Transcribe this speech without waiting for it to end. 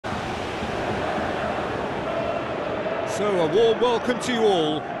So a warm welcome to you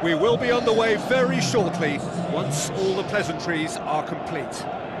all. We will be on the way very shortly, once all the pleasantries are complete.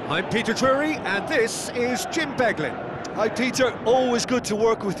 I'm Peter Drury, and this is Jim Beglin. Hi Peter, always good to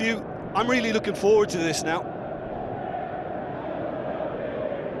work with you. I'm really looking forward to this now.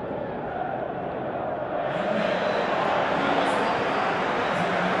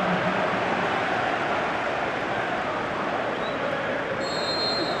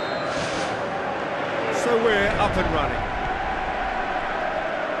 So we're up and running.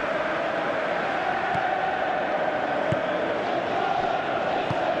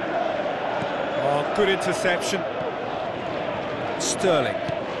 Oh, good interception. Sterling.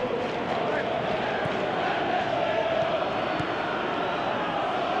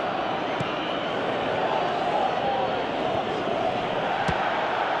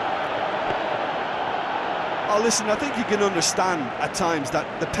 Oh, listen, I think you can understand at times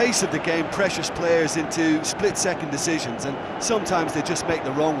that the pace of the game pressures players into split-second decisions, and sometimes they just make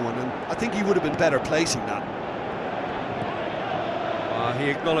the wrong one, and I think he would have been better placing that. He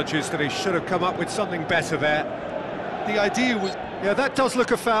acknowledges that he should have come up with something better there. The idea was... Yeah, that does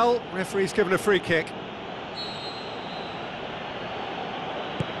look a foul. Referee's given a free kick.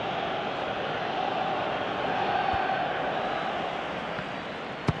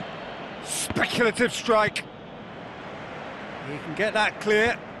 Speculative strike. He can get that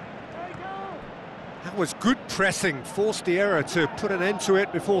clear. That was good pressing, forced the error to put an end to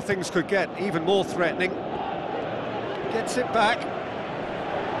it before things could get even more threatening. Gets it back.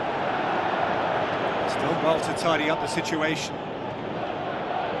 Still well to tidy up the situation.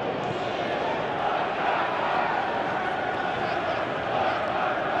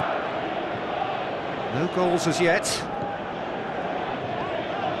 No goals as yet.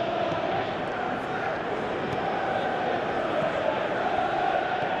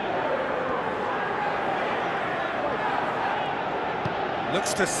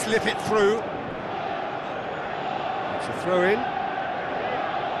 Looks to slip it through. It's a throw in.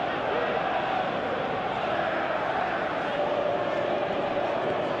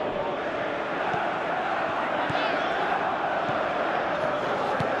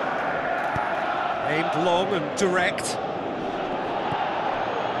 Aimed long and direct.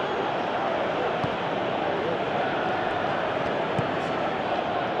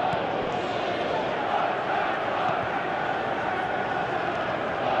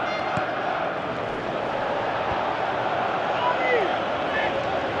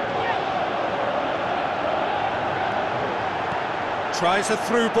 Tries a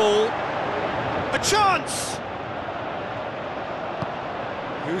through ball. A chance!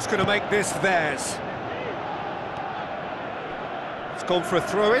 Who's going to make this theirs? It's gone for a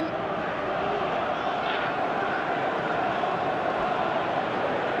throw-in.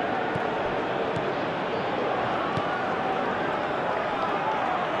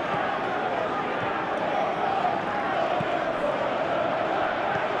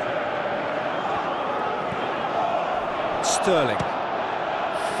 Sterling.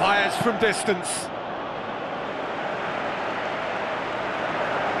 Fires from distance.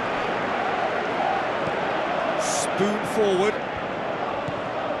 Spoon forward.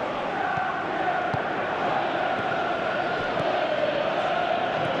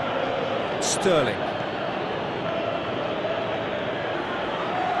 Sterling.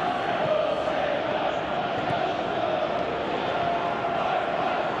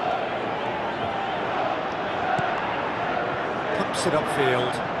 Pumps it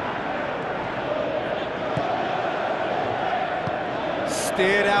upfield.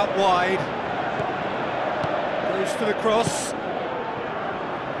 Steered out wide. Goes for the cross.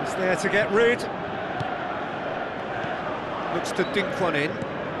 He's there to get rid. Looks to dink one in.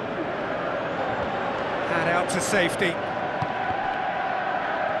 And out to safety.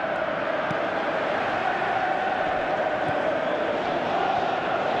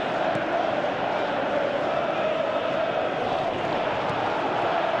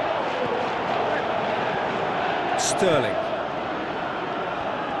 Sterling.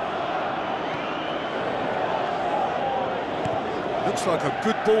 Looks like a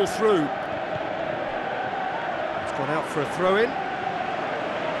good ball through. It's gone out for a throw-in.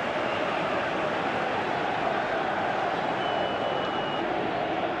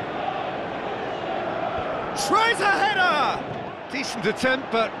 Tries a header! Decent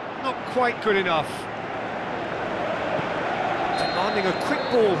attempt, but not quite good enough. Demanding a quick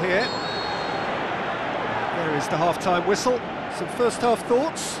ball here. There is the half-time whistle. Some first-half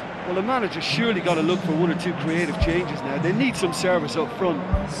thoughts? Well, the manager's surely got to look for one or two creative changes now. They need some service up front.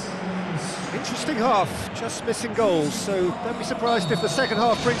 Interesting half, just missing goals, so don't be surprised if the second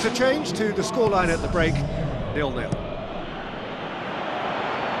half brings a change to the scoreline at the break, 0-0.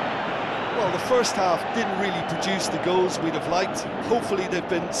 Well, the first half didn't really produce the goals we'd have liked. Hopefully they've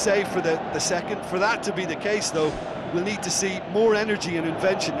been saved for the second. For that to be the case, though, we'll need to see more energy and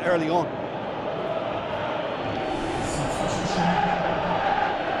invention early on.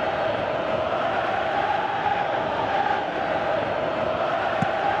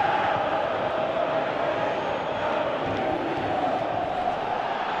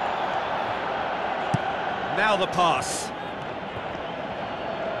 Now the pass.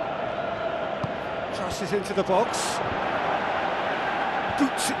 Crosses into the box.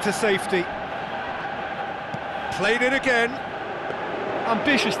 Boots it to safety. Played it again.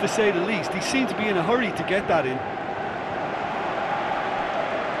 Ambitious to say the least. He seemed to be in a hurry to get that in.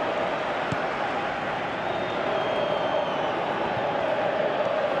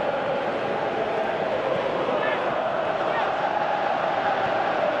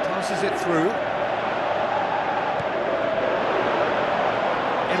 Passes it through.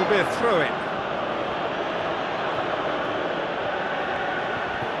 It'll be a throw-in.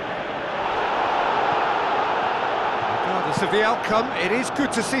 Regardless of the outcome, it is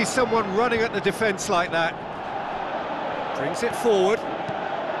good to see someone running at the defence like that. Brings it forward.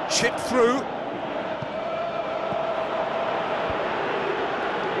 Chipped through.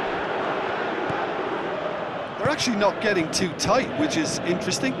 They're actually not getting too tight, which is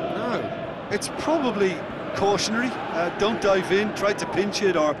interesting. No. It's probably cautionary. Don't dive in, try to pinch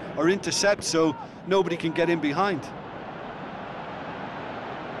it or intercept so nobody can get in behind.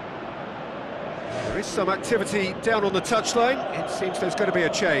 There is some activity down on the touchline. It seems there's going to be a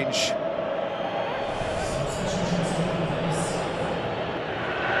change.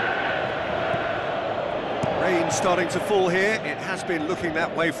 Rain starting to fall here. It has been looking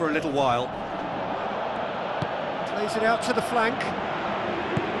that way for a little while. Plays it out to the flank.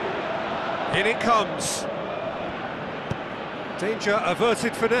 In it comes. Danger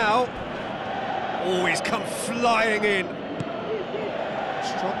averted for now. Oh, he's come flying in.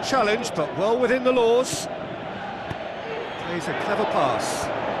 Strong challenge, but well within the laws. Plays a clever pass.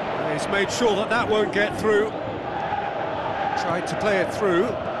 And he's made sure that that won't get through. Tried to play it through.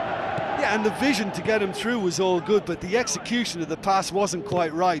 Yeah, and the vision to get him through was all good, but the execution of the pass wasn't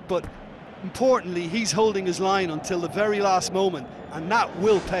quite right. But importantly, he's holding his line until the very last moment, and that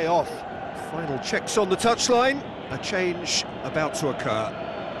will pay off. Final checks on the touchline. A change about to occur.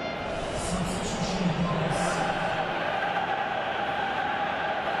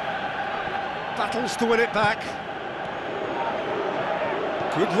 Battles to win it back.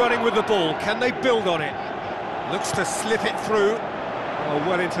 Good running with the ball. Can they build on it? Looks to slip it through. Oh,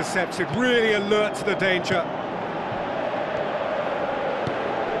 well intercepted. Really alert to the danger.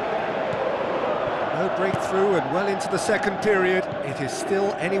 No breakthrough and well into the second period. It is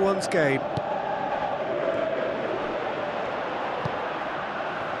still anyone's game.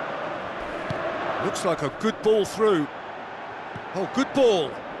 Looks like a good ball through. Oh, good ball.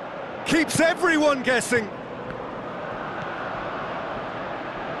 Keeps everyone guessing.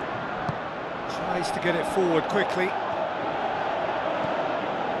 Tries to get it forward quickly.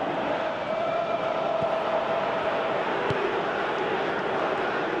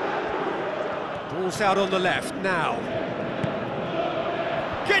 Ball's out on the left now.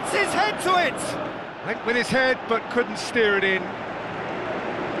 Gets his head to it! Went with his head, but couldn't steer it in.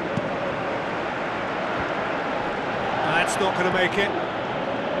 That's not going to make it.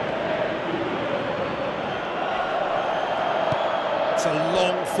 It's a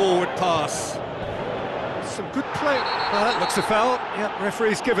long forward pass. Some good play. Well, that looks a foul. Yep,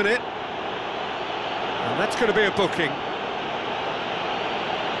 referee's given it. And that's going to be a booking.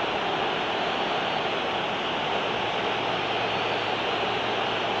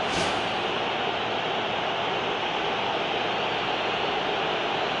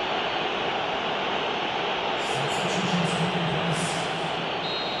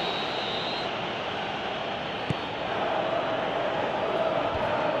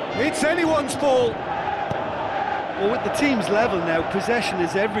 It's anyone's ball. Well, with the team's level now, possession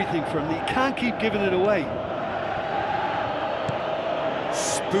is everything for them. You can't keep giving it away.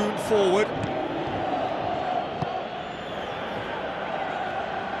 Spoon forward.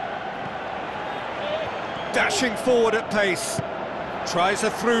 Dashing forward at pace. Tries a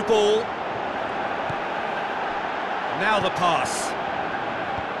through ball. Now the pass.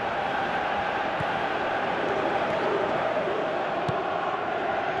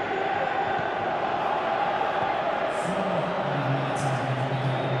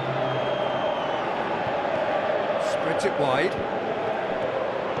 Spreads it wide.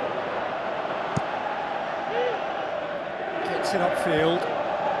 Gets it upfield.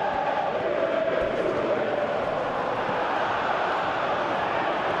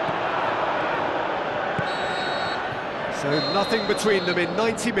 So nothing between them in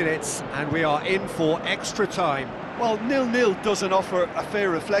 90 minutes, and we are in for extra time. Well, 0-0 doesn't offer a fair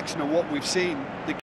reflection of what we've seen. The